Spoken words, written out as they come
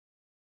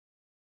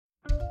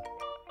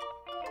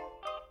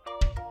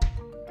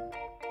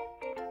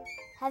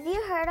Have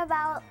you heard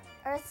about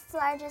Earth's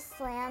largest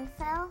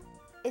landfill?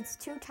 It's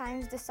 2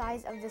 times the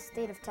size of the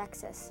state of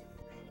Texas,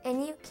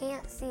 and you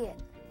can't see it.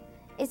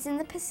 It's in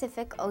the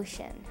Pacific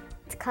Ocean.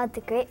 It's called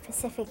the Great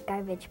Pacific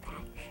Garbage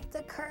Patch.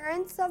 The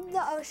currents of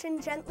the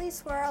ocean gently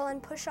swirl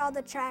and push all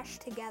the trash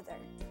together.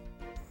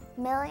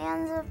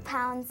 Millions of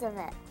pounds of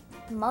it,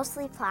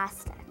 mostly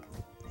plastic,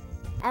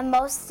 and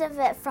most of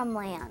it from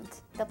land.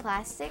 The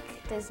plastic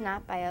does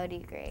not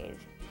biodegrade.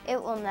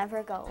 It will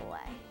never go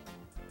away.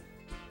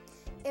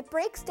 It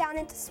breaks down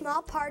into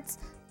small parts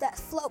that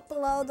float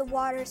below the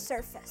water's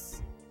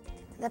surface.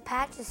 The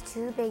patch is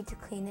too big to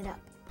clean it up.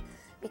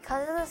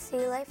 Because of the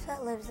sea life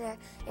that lives there,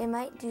 it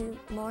might do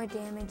more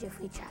damage if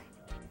we try.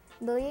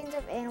 Millions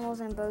of animals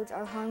and birds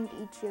are harmed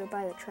each year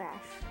by the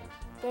trash.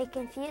 They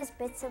confuse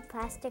bits of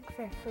plastic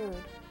for food.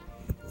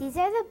 These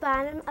are the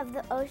bottom of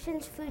the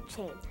ocean's food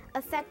chain,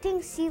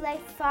 affecting sea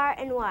life far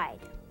and wide.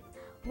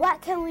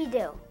 What can we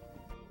do?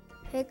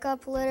 Pick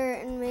up litter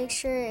and make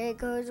sure it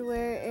goes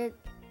where it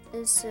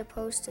is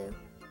supposed to.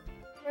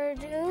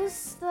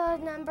 Reduce the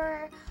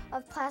number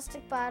of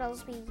plastic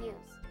bottles we use.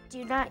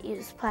 Do not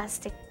use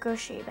plastic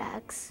grocery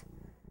bags.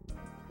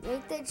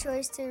 Make the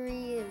choice to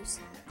reuse.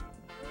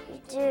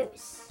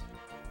 Reduce.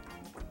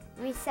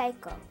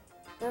 Recycle.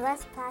 The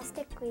less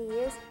plastic we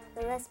use,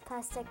 the less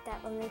plastic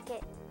that will make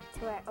it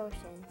to our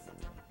oceans.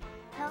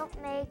 Help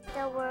make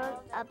the world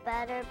a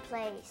better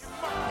place.